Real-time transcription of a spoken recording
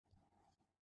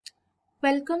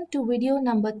Welcome to video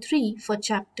number 3 for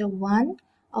chapter 1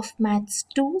 of Maths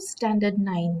 2 Standard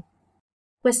 9.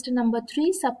 Question number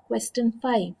 3, sub-question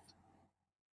 5.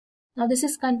 Now this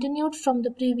is continued from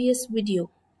the previous video.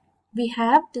 We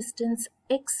have distance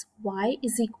xy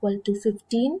is equal to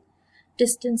 15,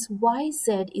 distance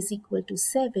yz is equal to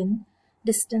 7,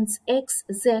 distance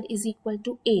xz is equal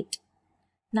to 8.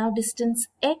 Now distance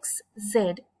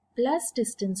xz plus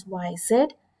distance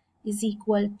yz is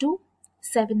equal to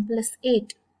 7 plus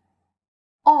 8,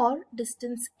 or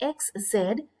distance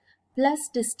xz plus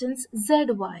distance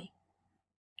zy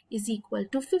is equal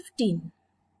to 15.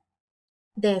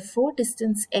 Therefore,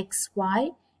 distance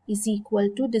xy is equal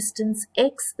to distance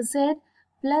xz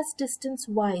plus distance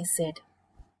yz.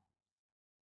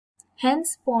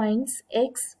 Hence, points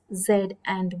x, z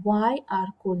and y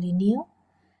are collinear.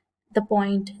 The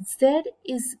point z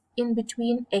is in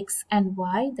between x and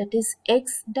y, that is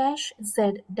x dash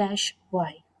z dash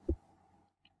y.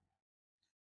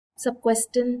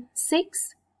 Sub-question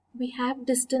 6, we have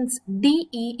distance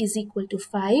DE is equal to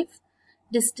 5,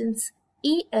 distance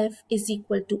EF is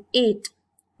equal to 8,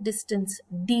 distance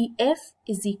DF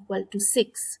is equal to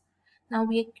 6. Now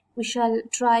we shall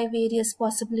try various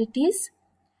possibilities.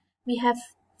 We have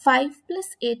 5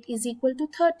 plus 8 is equal to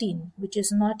 13, which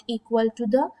is not equal to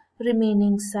the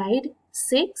remaining side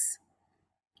 6.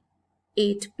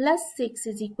 8 plus 6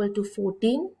 is equal to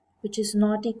 14, which is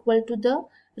not equal to the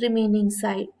remaining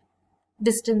side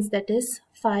distance, that is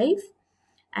 5,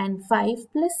 and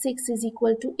 5 plus 6 is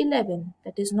equal to 11,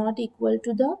 that is not equal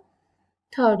to the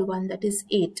third one, that is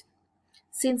 8.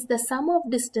 Since the sum of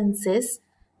distances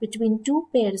between two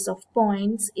pairs of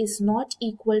points is not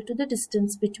equal to the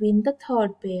distance between the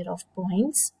third pair of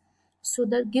points, so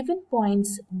the given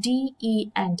points D,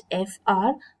 E and F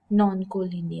are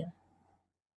non-collinear.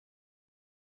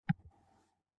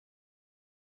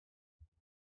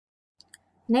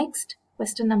 Next,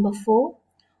 question number 4.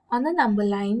 On the number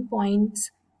line,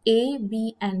 points A,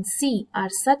 B and C are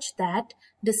such that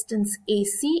distance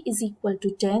AC is equal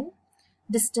to 10,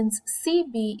 distance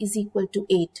CB is equal to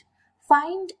 8.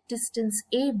 Find distance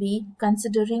AB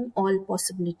considering all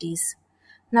possibilities.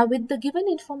 Now with the given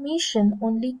information,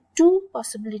 only two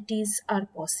possibilities are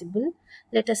possible.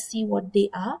 Let us see what they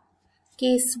are.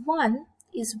 Case 1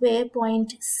 is where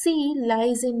point C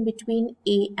lies in between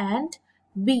A and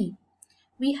B.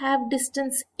 We have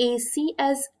distance AC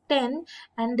as 10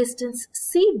 and distance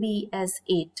CB as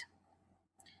 8.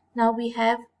 Now we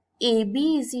have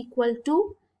AB is equal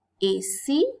to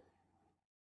AC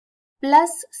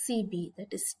plus CB,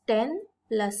 that is 10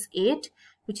 plus 8,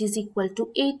 which is equal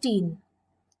to 18.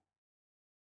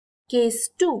 Case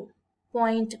 2,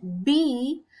 point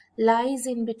B lies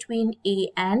in between A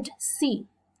and C.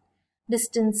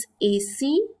 Distance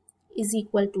AC is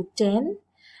equal to 10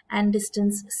 and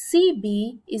distance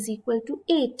CB is equal to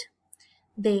 8.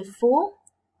 Therefore,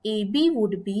 AB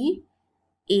would be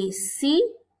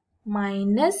AC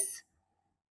minus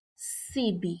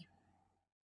CB.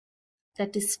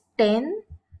 That is 10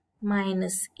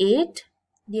 minus 8.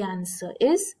 The answer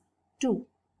is 2.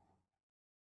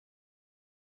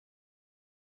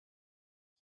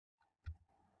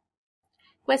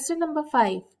 Question number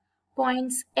 5.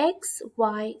 Points X,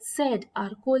 Y, Z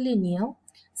are collinear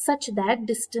such that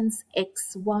distance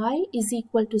xy is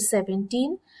equal to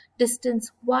 17,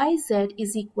 distance yz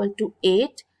is equal to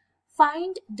 8.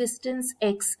 Find distance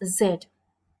xz.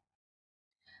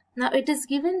 Now it is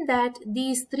given that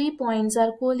these 3 points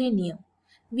are collinear.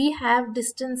 We have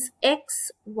distance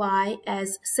xy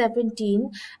as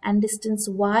 17 and distance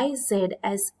yz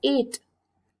as 8.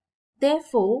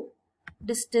 Therefore,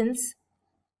 distance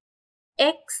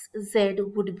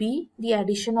xz would be the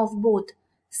addition of both.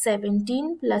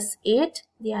 17 plus 8,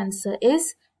 the answer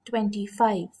is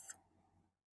 25.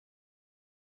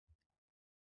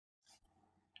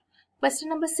 Question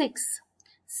number 6.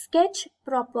 Sketch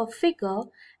proper figure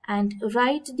and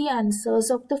write the answers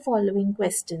of the following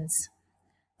questions.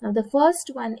 Now the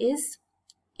first one is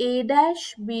A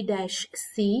dash B dash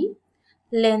C.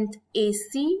 Length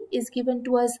AC is given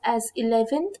to us as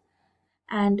 11th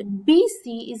and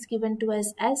BC is given to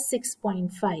us as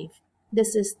 6.5.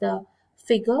 This is the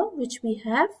figure which we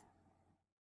have.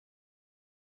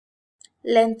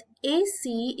 Length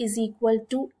AC is equal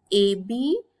to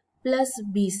AB plus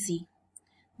BC.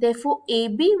 Therefore,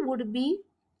 AB would be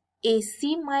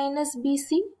AC minus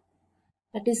BC,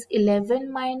 that is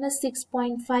 11 minus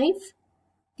 6.5.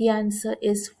 The answer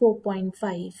is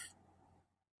 4.5.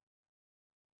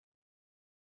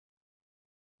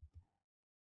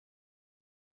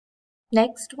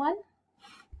 Next one.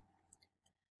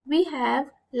 We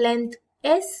have length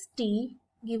ST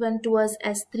given to us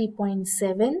as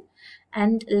 3.7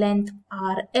 and length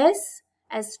RS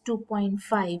as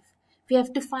 2.5. We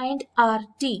have to find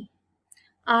RT.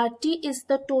 RT is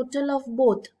the total of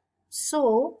both.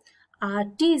 So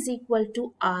RT is equal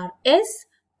to RS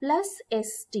plus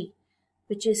ST,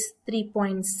 which is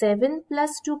 3.7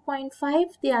 plus 2.5.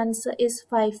 The answer is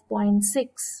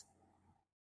 5.6.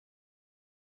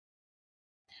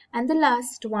 And the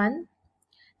last one,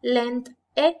 length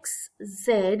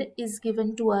XZ is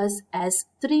given to us as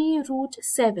 3 root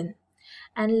 7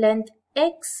 and length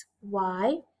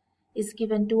XY is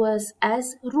given to us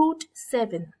as root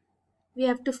 7. We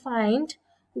have to find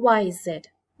YZ.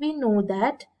 We know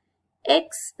that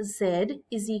XZ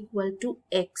is equal to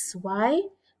XY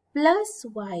plus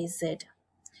YZ.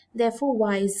 Therefore,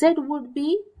 YZ would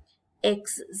be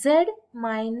XZ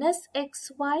minus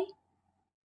XY,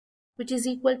 which is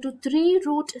equal to 3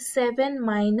 root 7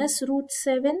 minus root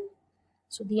 7.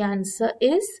 So the answer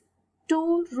is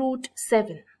 2 root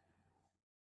 7.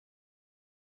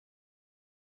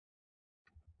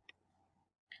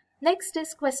 Next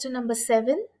is question number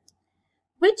 7.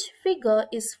 Which figure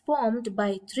is formed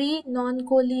by 3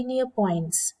 non-collinear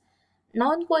points?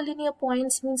 Non-collinear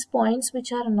points means points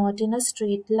which are not in a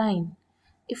straight line.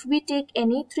 If we take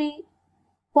any 3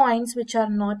 points which are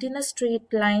not in a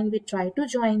straight line, we try to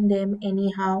join them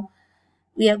anyhow,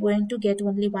 we are going to get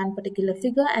only one particular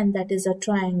figure, and that is a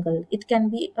triangle. It can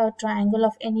be a triangle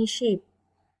of any shape.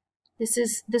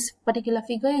 This particular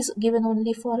figure is given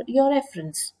only for your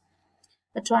reference.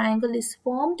 A triangle is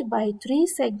formed by 3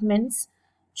 segments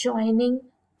joining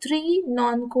 3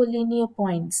 non-collinear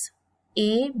points.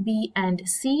 A, B and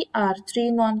C are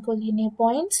 3 non-collinear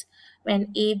points.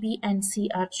 When A, B and C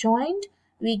are joined,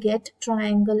 we get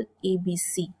triangle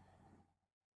ABC.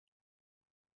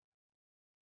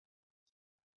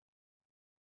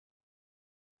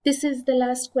 This is the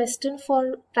last question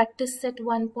for practice set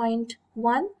 1.1.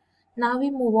 Now we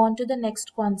move on to the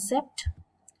next concept,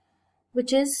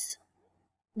 which is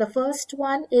the first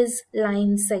one is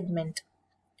line segment.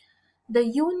 The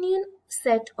union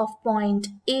set of point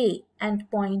A and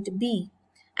point B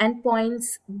and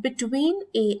points between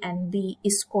A and B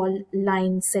is called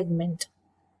line segment.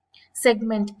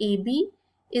 Segment AB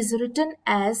is written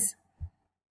as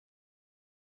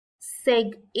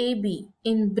seg AB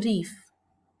in brief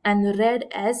and read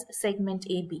as segment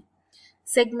AB.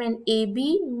 Segment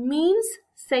AB means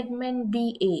segment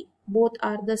BA. Both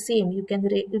are the same. You can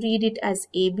read it as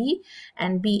AB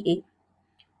and BA.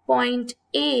 Point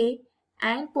A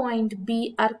and point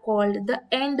B are called the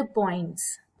end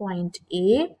points. Point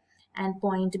A and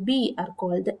point B are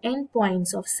called the end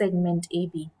points of segment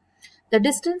AB. The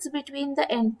distance between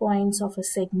the end points of a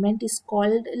segment is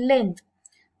called length.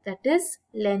 That is,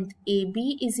 length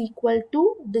AB is equal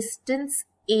to distance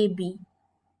AB.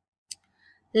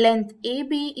 Length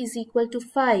AB is equal to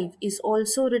 5 is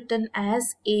also written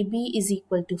as AB is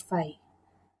equal to 5.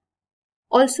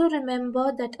 Also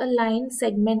remember that a line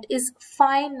segment is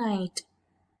finite.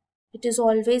 It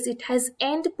has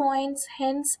end points,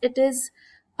 hence it is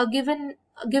a given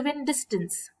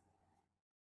distance.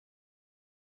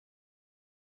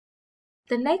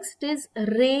 The next is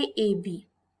ray AB.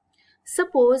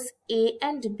 Suppose A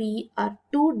and B are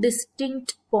 2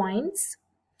 distinct points.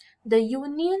 The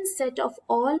union set of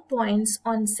all points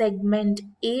on segment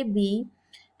AB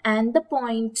and the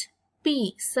point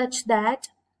P such that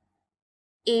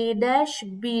A dash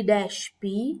B dash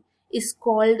P is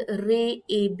called ray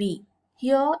AB.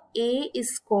 Here A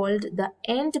is called the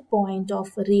end point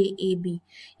of ray AB.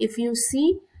 If you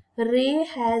see, ray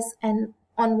has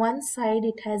on one side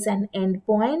it has an end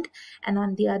point and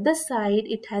on the other side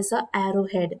it has an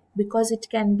arrowhead because it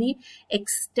can be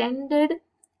extended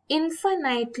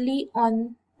infinitely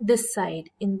on this side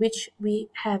in which we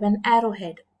have an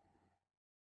arrowhead.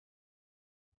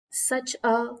 Such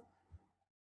a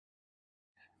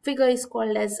figure is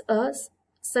called as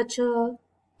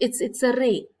it's a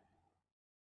ray.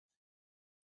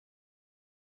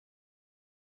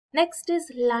 Next is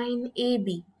line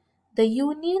AB. The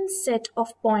union set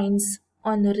of points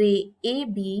on ray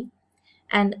AB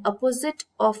and opposite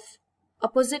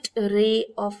ray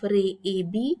of ray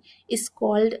AB is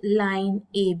called line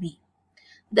AB.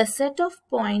 The set of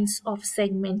points of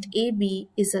segment AB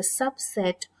is a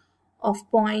subset of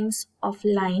points of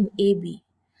line AB.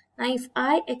 Now if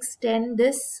I extend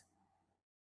this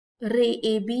ray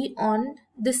AB on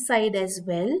this side as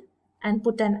well and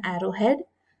put an arrowhead,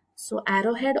 so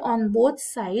arrowhead on both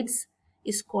sides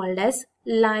is called as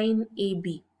line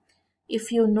AB.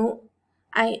 If you know,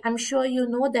 I'm sure you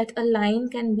know that a line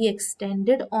can be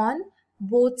extended on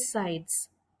both sides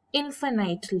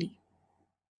infinitely.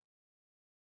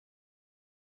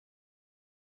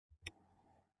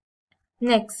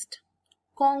 Next,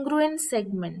 congruent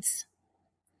segments.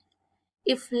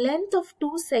 If length of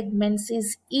two segments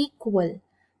is equal,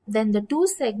 then the two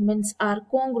segments are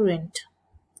congruent.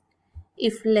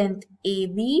 If length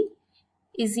AB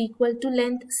is equal to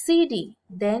length CD,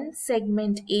 then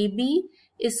segment AB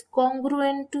is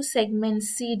congruent to segment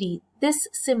CD. This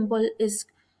symbol is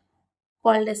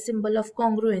called a symbol of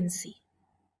congruency.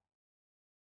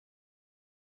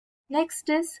 Next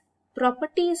is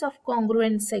properties of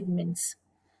congruent segments.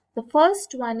 The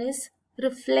first one is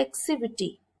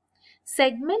reflexivity.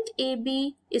 Segment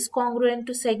AB is congruent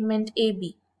to segment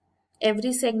AB.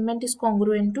 Every segment is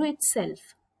congruent to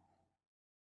itself.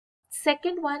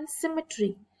 Second one,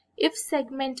 symmetry. If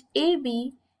segment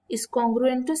AB is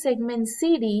congruent to segment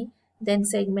CD, then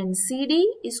segment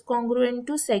CD is congruent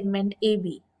to segment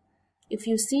AB. If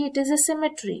you see, it is a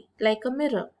symmetry, like a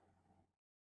mirror.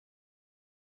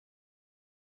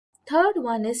 Third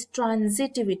one is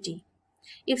transitivity.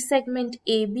 If segment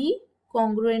AB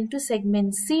congruent to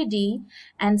segment CD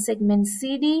and segment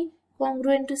CD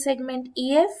congruent to segment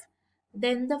EF,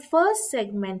 then the first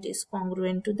segment is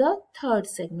congruent to the third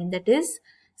segment. That is,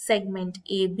 segment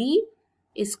AB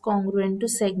is congruent to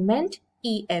segment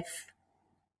EF.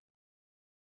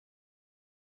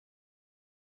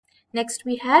 Next,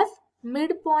 we have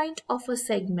midpoint of a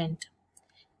segment.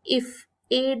 If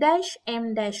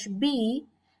A'(M')B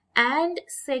and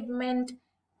segment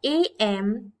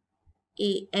AM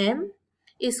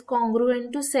is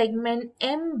congruent to segment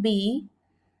MB,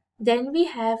 then we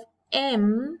have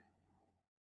M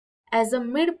as a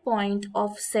midpoint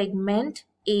of segment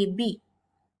AB.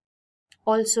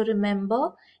 Also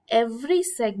remember, every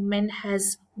segment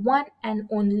has one and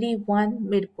only one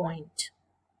midpoint.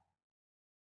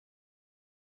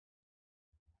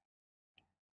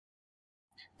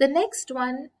 The next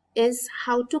one is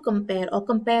how to compare or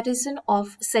comparison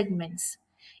of segments.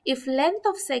 If length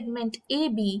of segment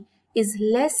AB is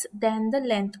less than the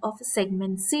length of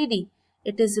segment CD,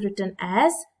 it is written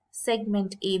as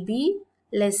segment AB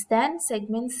less than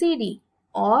segment CD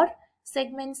or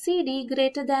segment CD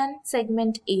greater than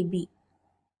segment AB.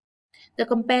 The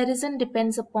comparison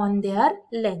depends upon their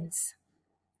lengths.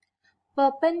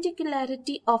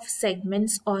 Perpendicularity of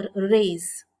segments or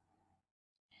rays.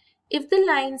 If the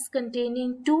lines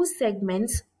containing two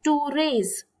segments, two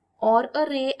rays, or a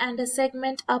ray and a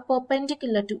segment are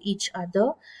perpendicular to each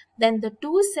other, then the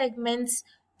two segments,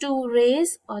 two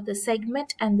rays, or the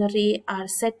segment and the ray are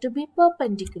said to be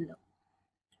perpendicular.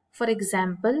 For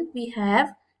example, we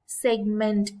have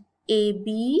segment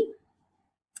AB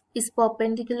is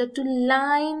perpendicular to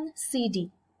line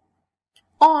CD.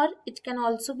 Or it can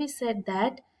also be said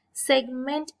that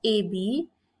segment AB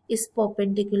is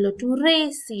perpendicular to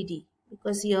ray CD,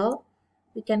 because here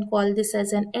we can call this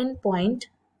as an endpoint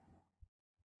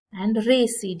and ray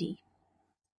CD.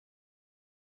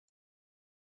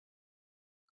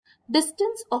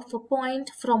 Distance of a point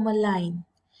from a line.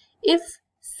 If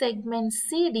segment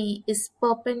CD is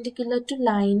perpendicular to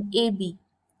line AB,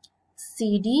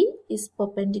 CD is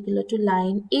perpendicular to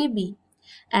line AB,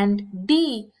 and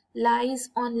D lies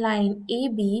on line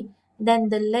AB, then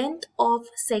the length of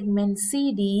segment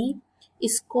CD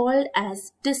is called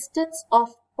as distance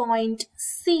of point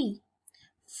C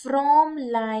from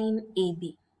line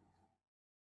AB.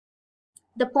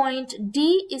 The point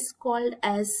D is called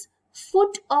as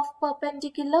foot of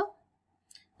perpendicular.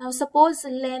 Now suppose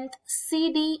length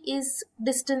CD is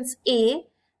distance A,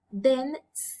 then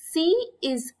C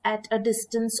is at a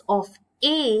distance of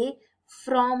A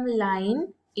from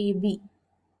line AB.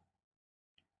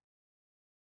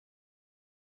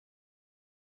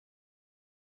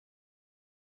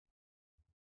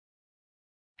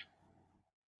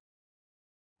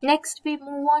 Next, we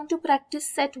move on to practice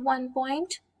set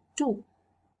 1.2.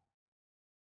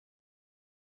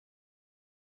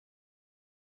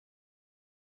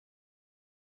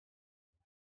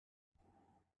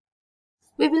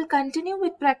 We will continue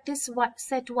with practice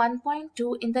set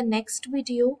 1.2 in the next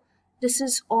video. This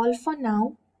is all for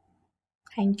now.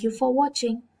 Thank you for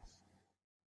watching.